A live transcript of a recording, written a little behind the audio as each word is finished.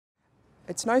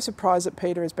It's no surprise that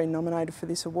Peter has been nominated for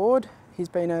this award. He's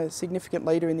been a significant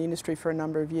leader in the industry for a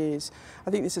number of years.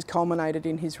 I think this has culminated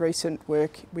in his recent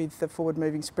work with the forward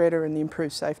moving spreader and the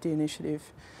improved safety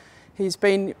initiative. He's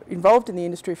been involved in the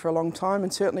industry for a long time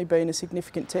and certainly been a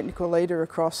significant technical leader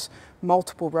across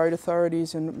multiple road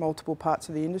authorities and multiple parts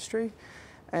of the industry.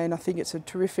 And I think it's a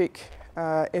terrific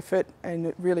effort, and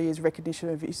it really is recognition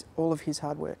of all of his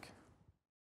hard work.